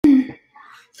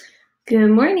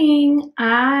Good morning.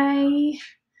 I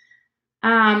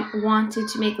wanted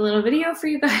to make a little video for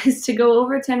you guys to go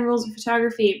over 10 rules of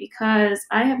photography because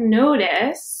I have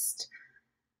noticed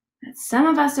that some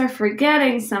of us are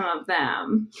forgetting some of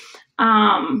them.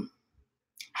 I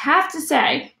have to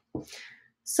say,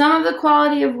 some of the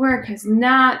quality of work has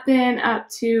not been up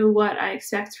to what I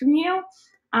expect from you.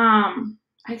 I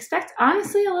expect,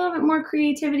 honestly, a little bit more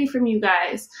creativity from you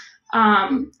guys.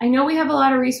 I know we have a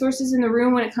lot of resources in the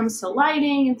room when it comes to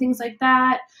lighting and things like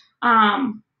that, but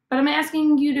I'm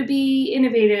asking you to be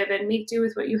innovative and make do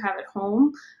with what you have at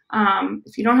home.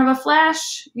 If you don't have a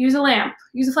flash, use a lamp,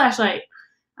 use a flashlight,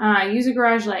 use a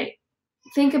garage light.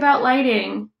 Think about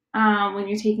lighting when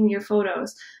you're taking your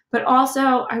photos. But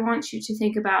also, I want you to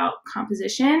think about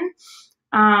composition.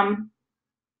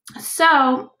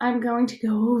 So I'm going to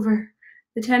go over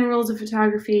the 10 rules of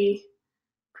photography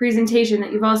presentation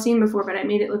that you've all seen before, but I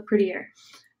made it look prettier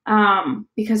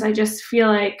because I just feel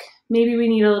like maybe we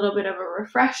need a little bit of a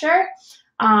refresher.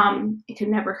 It could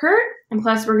never hurt. And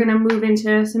plus, we're going to move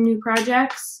into some new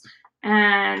projects.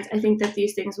 And I think that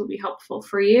these things will be helpful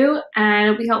for you. And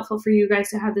it'll be helpful for you guys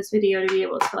to have this video to be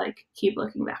able to keep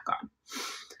looking back on.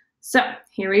 So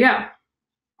here we go.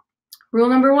 Rule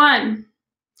number 1,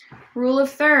 rule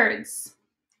of thirds.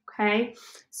 Okay,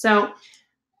 so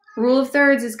rule of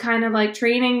thirds is kind of like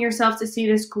training yourself to see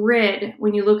this grid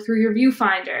when you look through your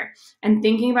viewfinder and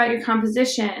thinking about your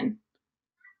composition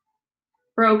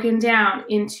broken down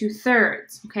into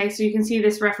thirds. Okay, so you can see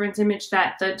this reference image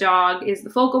that the dog is the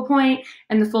focal point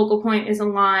and the focal point is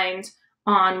aligned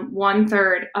on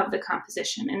 1/3 of the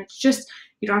composition. And it's just,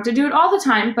 you don't have to do it all the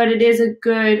time, but it is a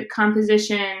good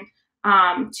composition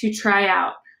to try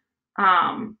out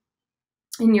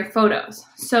in your photos.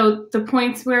 So the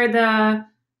points where the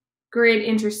grid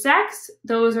intersects,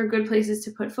 those are good places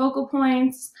to put focal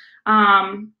points.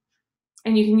 And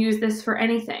you can use this for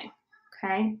anything.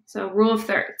 Okay, so rule of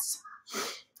thirds.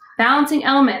 Balancing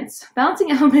elements.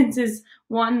 Balancing elements is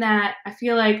one that I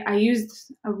feel like I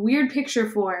used a weird picture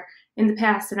for in the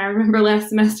past, and I remember last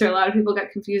semester a lot of people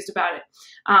got confused about it.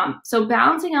 So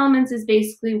balancing elements is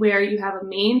basically where you have a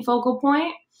main focal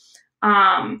point,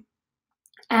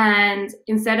 and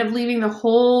instead of leaving the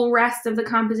whole rest of the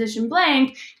composition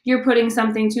blank, you're putting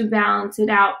something to balance it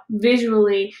out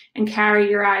visually and carry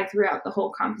your eye throughout the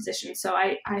whole composition. So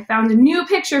I found a new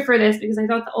picture for this because I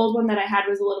thought the old one that I had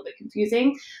was a little bit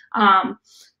confusing.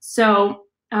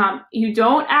 You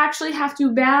don't actually have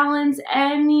to balance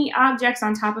any objects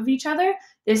on top of each other.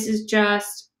 This is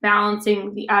just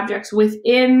balancing the objects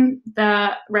within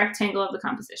the rectangle of the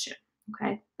composition.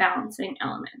 Okay, balancing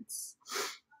elements.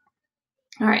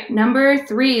 All right, number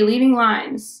 3, leading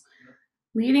lines.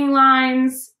 Leading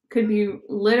lines could be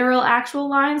literal actual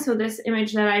lines. So this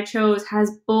image that I chose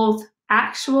has both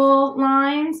actual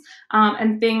lines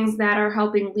and things that are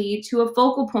helping lead to a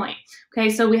focal point. Okay,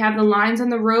 so we have the lines on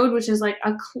the road, which is like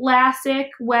a classic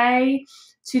way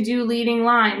to do leading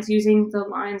lines, using the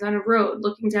lines on a road,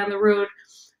 looking down the road.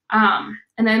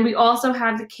 And then we also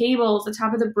have the cables, the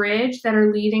top of the bridge, that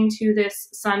are leading to this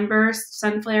sunburst,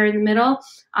 sun flare in the middle,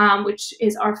 which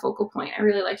is our focal point. I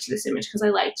really liked this image because I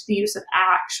liked the use of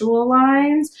actual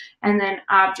lines and then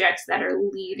objects that are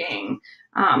leading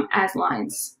as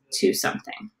lines to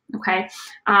something, okay?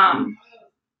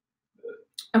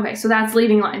 Okay, so that's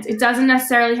leading lines. It doesn't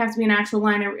necessarily have to be an actual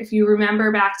line. If you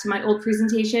remember back to my old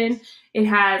presentation, it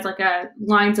has like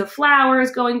lines of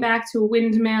flowers going back to a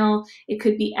windmill. It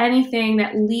could be anything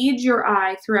that leads your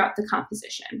eye throughout the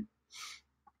composition.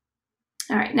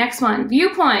 All right, next one,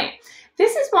 viewpoint.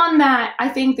 This is one that I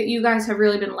think that you guys have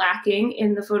really been lacking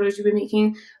in the photos you've been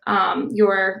making,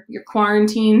 your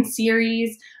quarantine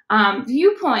series.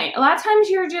 Viewpoint, a lot of times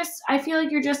I feel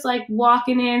like you're just like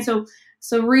walking in.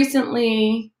 So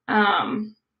recently,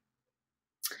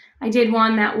 I did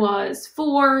one that was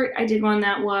fort. I did one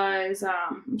that was,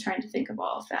 I'm trying to think of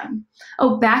all of them.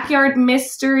 Oh, backyard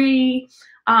mystery.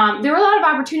 There were a lot of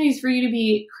opportunities for you to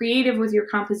be creative with your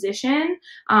composition,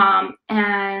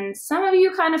 and some of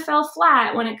you kind of fell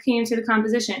flat when it came to the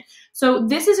composition. So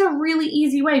this is a really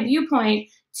easy way, viewpoint,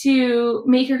 to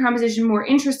make your composition more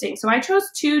interesting. So I chose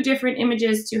 2 different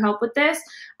images to help with this.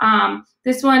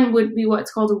 This one would be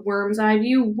what's called a worm's eye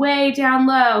view, way down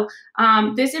low.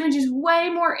 This image is way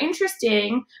more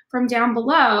interesting from down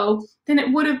below than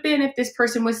it would have been if this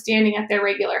person was standing at their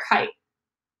regular height.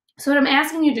 So what I'm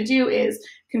asking you to do is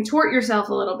contort yourself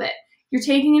a little bit. You're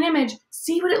taking an image,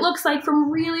 see what it looks like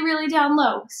from really, really down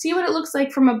low. See what it looks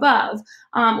like from above,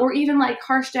 or even like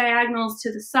harsh diagonals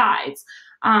to the sides.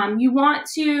 You want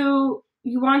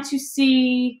to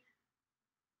see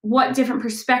what different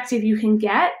perspective you can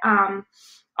get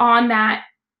on that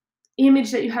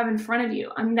image that you have in front of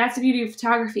you. I mean, that's the beauty of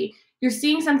photography. You're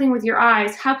seeing something with your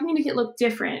eyes. How can you make it look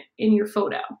different in your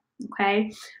photo?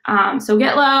 Okay, so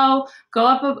get low, go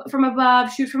up from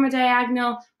above, shoot from a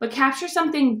diagonal, but capture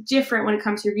something different when it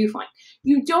comes to your viewpoint.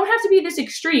 You don't have to be this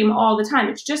extreme all the time.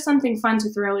 It's just something fun to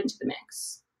throw into the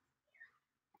mix.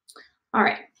 All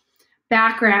right,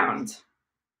 background.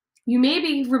 You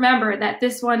maybe remember that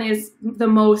this one is the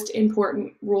most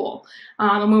important rule.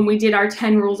 When we did our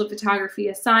 10 rules of photography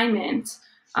assignment,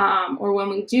 or when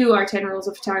we do our 10 rules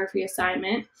of photography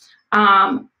assignment,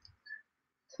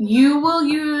 you will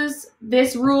use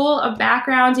this rule of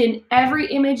background in every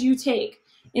image you take.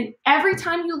 And every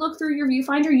time you look through your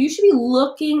viewfinder, you should be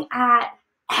looking at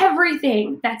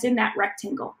everything that's in that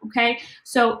rectangle, okay?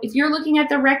 So if you're looking at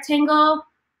the rectangle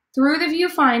through the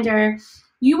viewfinder,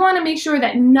 you want to make sure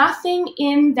that nothing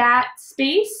in that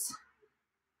space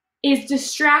is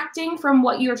distracting from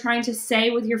what you're trying to say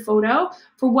with your photo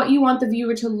for what you want the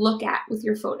viewer to look at with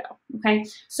your photo, okay?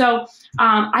 So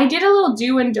I did a little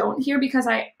do and don't here because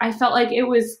I felt like it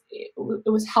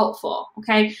was helpful,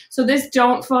 okay? So this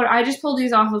don't photo, I just pulled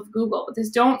these off of Google, but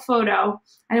this don't photo,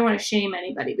 I don't want to shame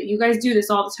anybody, but you guys do this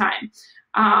all the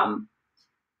time.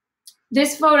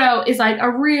 This photo is like a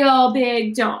real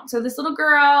big don't. So this little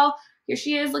girl, here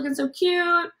she is looking so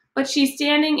cute, but she's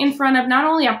standing in front of not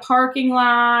only a parking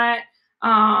lot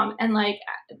and like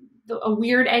a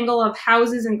weird angle of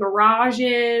houses and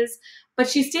garages, but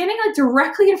she's standing like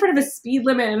directly in front of a speed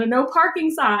limit and a no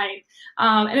parking sign.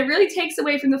 And it really takes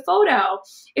away from the photo.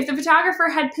 If the photographer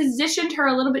had positioned her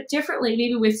a little bit differently,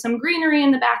 maybe with some greenery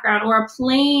in the background or a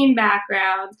plain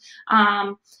background,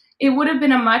 it would have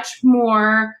been a much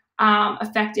more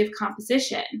effective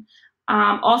composition.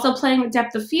 Also playing with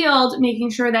depth of field, making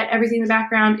sure that everything in the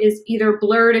background is either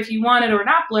blurred if you want it or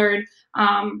not blurred,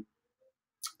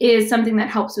 is something that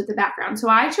helps with the background. So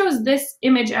I chose this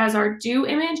image as our do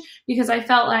image because I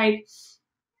felt like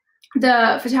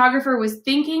the photographer was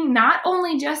thinking not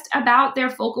only just about their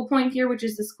focal point here, which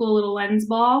is this cool little lens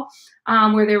ball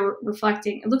where they were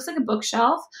reflecting. It looks like a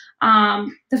bookshelf.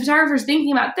 The photographer's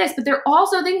thinking about this, but they're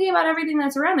also thinking about everything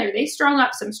that's around there. They strung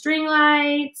up some string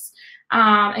lights,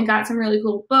 and got some really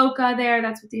cool bokeh there.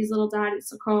 That's what these little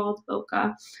dots are called,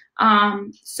 bokeh.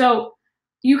 So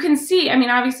you can see, I mean,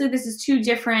 obviously this is two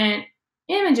different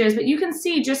images, but you can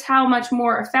see just how much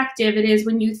more effective it is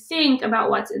when you think about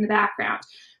what's in the background.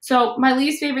 So my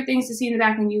least favorite things to see in the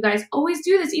background, you guys always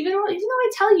do this, even though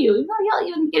I tell you, even though I yell at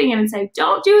you in the beginning and say,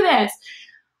 don't do this.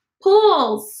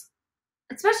 Pools.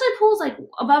 Especially pools like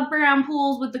above ground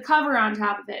pools with the cover on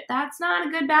top of it. That's not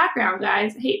a good background,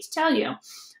 guys. I hate to tell you.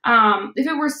 If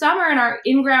it were summer and our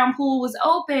in-ground pool was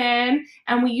open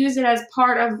and we use it as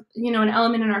part of, an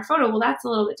element in our photo, well, that's a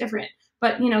little bit different.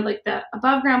 But, like the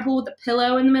above ground pool with the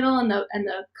pillow in the middle and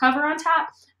the cover on top,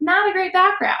 not a great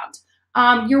background.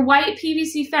 Your white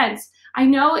PVC fence. I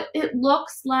know it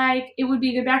looks like it would be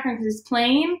a good background because it's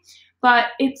plain, but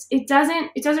it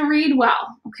doesn't read well,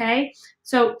 okay?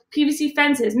 So PVC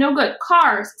fences, no good.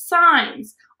 Cars,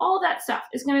 signs, all that stuff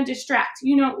is going to distract.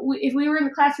 If we were in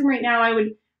the classroom right now, I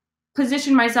would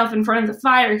position myself in front of the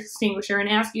fire extinguisher and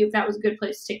ask you if that was a good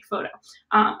place to take a photo.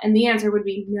 And the answer would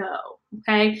be no,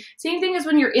 okay? Same thing as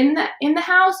when you're in the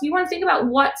house, you want to think about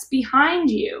what's behind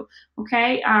you,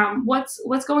 okay?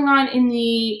 What's going on in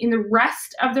the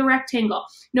rest of the rectangle.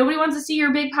 Nobody wants to see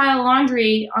your big pile of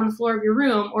laundry on the floor of your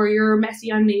room or your messy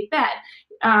unmade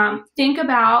bed. Think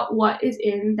about what is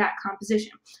in that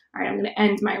composition. All right, I'm going to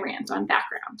end my rant on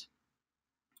background.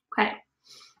 Okay.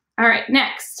 All right,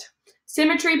 next.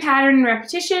 Symmetry, pattern, and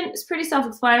repetition is pretty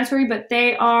self-explanatory, but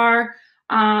they are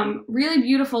really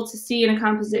beautiful to see in a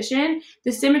composition.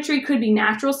 The symmetry could be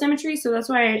natural symmetry, so that's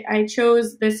why I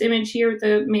chose this image here with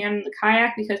the man in the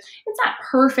kayak, because it's not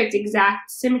perfect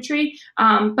exact symmetry,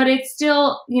 but it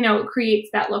still, creates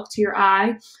that look to your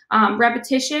eye.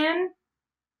 Repetition,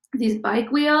 these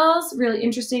bike wheels, really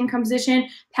interesting composition.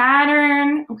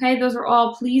 Pattern, okay, those are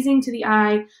all pleasing to the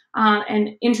eye and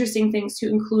interesting things to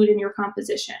include in your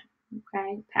composition.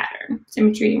 Okay, pattern,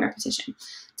 symmetry, and repetition.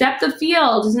 Depth of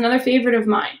field is another favorite of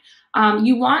mine.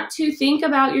 You want to think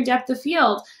about your depth of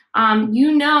field.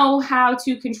 You know how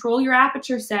to control your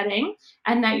aperture setting,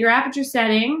 and that your aperture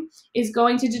setting is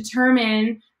going to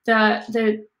determine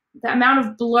the amount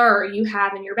of blur you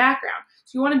have in your background.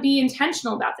 So you want to be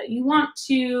intentional about that. You want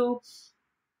to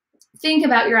think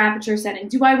about your aperture setting.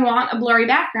 Do I want a blurry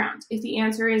background? If the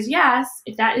answer is yes,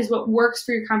 if that is what works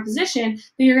for your composition,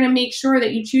 then you're going to make sure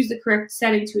that you choose the correct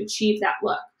setting to achieve that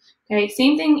look. Okay,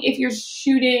 same thing if you're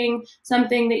shooting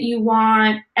something that you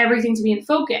want everything to be in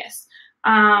focus.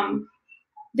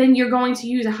 Then you're going to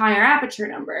use a higher aperture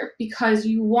number because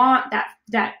you want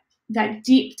that that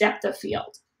deep depth of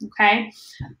field, okay?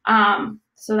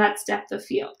 So that's depth of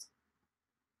field.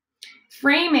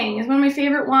 Framing is one of my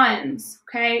favorite ones,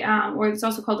 okay? Or it's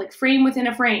also called like frame within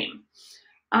a frame.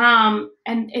 And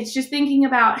it's just thinking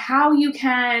about how you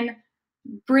can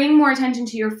bring more attention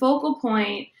to your focal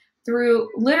point through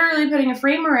literally putting a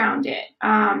frame around it.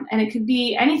 And it could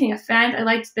be anything, a fence. I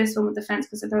liked this one with the fence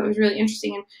because I thought it was really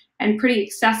interesting and pretty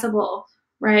accessible,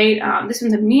 right? This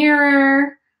one's a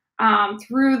mirror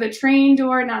through the train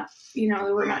door. Not,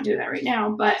 we're not doing that right now,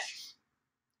 but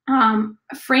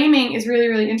framing is really,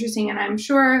 really interesting. And I'm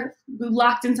sure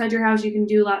locked inside your house, you can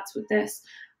do lots with this.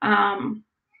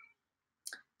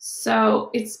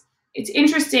 So it's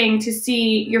interesting to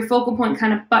see your focal point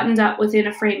kind of buttoned up within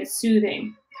a frame. Is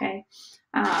soothing, okay?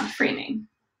 Framing.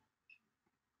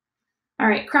 All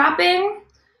right, cropping.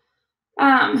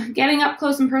 Getting up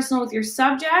close and personal with your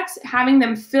subjects, having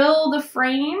them fill the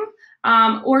frame,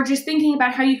 or just thinking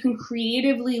about how you can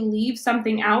creatively leave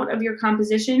something out of your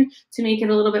composition to make it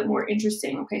a little bit more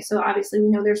interesting. Okay, so obviously we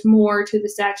know there's more to the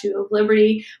Statue of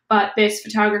Liberty, but this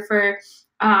photographer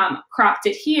cropped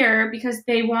it here because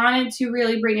they wanted to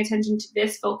really bring attention to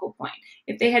this focal point.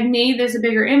 If they had made this a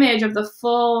bigger image of the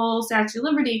full Statue of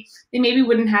Liberty, they maybe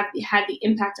wouldn't have had the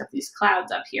impact of these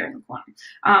clouds up here in the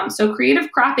corner. So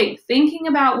creative cropping, thinking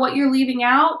about what you're leaving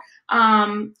out,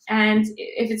 and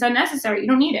if it's unnecessary, you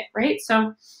don't need it, right?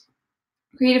 So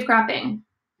creative cropping.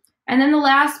 And then the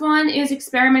last one is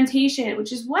experimentation,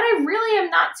 which is what I really am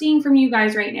not seeing from you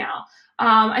guys right now.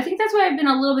 I think that's why I've been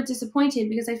a little bit disappointed,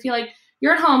 because I feel like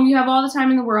you're at home, you have all the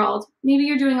time in the world. Maybe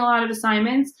you're doing a lot of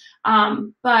assignments,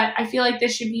 but I feel like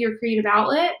this should be your creative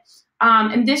outlet.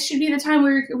 And this should be the time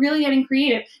where you're really getting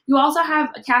creative. You also have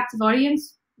a captive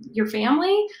audience, your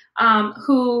family,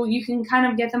 who you can kind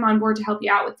of get them on board to help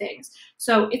you out with things.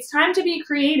 So it's time to be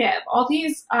creative. All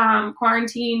these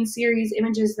quarantine series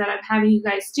images that I'm having you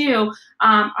guys do,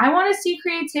 I want to see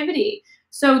creativity.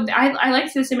 So I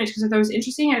liked this image because I thought it was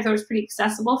interesting. I thought it was pretty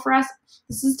accessible for us.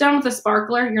 This is done with a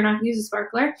sparkler. You're not going to use a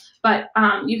sparkler, but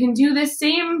you can do this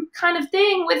same kind of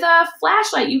thing with a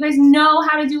flashlight. You guys know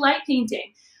how to do light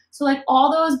painting. So like all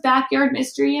those backyard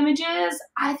mystery images,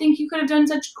 I think you could have done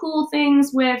such cool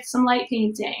things with some light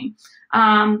painting.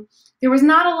 There was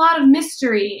not a lot of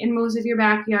mystery in most of your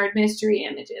backyard mystery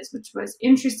images, which was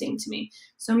interesting to me.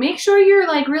 So make sure you're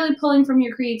like really pulling from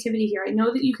your creativity here. I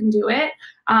know that you can do it.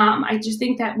 I just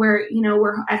think that we're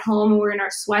at home and we're in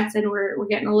our sweats and we're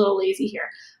getting a little lazy here.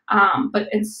 But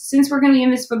since we're going to be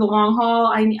in this for the long haul,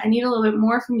 I need a little bit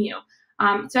more from you.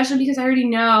 Especially because I already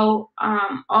know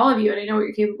all of you and I know what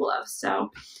you're capable of. So,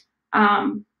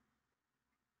 all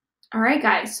right,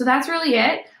 guys. So that's really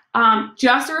it.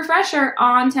 Just a refresher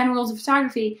on 10 rules of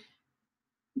photography.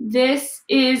 This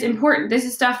is important. This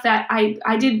is stuff that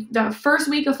I did the first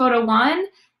week of photo 1,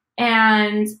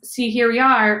 and see, here we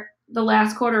are, the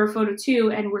last quarter of photo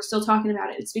 2, and we're still talking about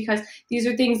it. It's because these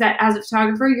are things that as a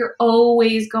photographer, you're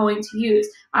always going to use.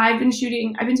 I've been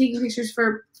taking pictures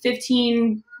for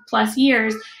 15 plus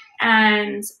years,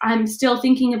 and I'm still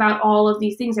thinking about all of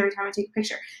these things every time I take a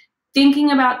picture.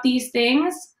 Thinking about these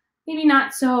things, maybe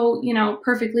not so,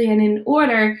 perfectly and in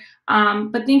order,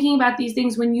 but thinking about these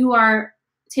things when you are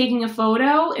taking a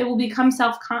photo, it will become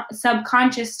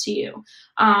subconscious to you,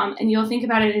 and you'll think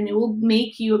about it and it will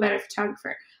make you a better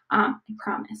photographer. I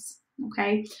promise.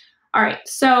 Okay. All right.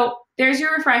 So there's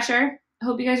your refresher. I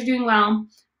hope you guys are doing well.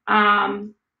 All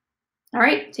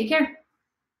right. Take care.